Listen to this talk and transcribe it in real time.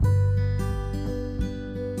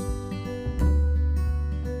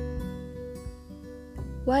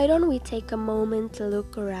why don't we take a moment to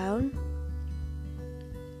look around?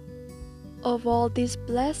 Of all these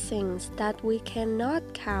blessings that we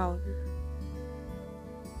cannot count,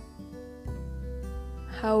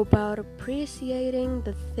 how about appreciating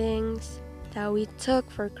the things that we took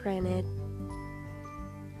for granted?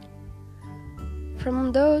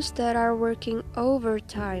 From those that are working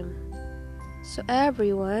overtime, so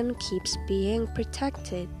everyone keeps being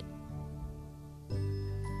protected.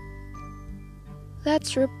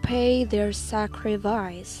 Let's repay their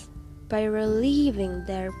sacrifice by relieving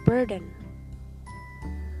their burden,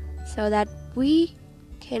 so that we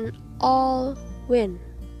can all win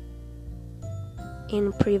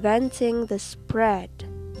in preventing the spread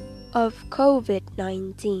of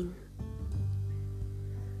COVID-19.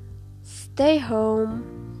 Stay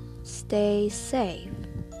home, stay safe.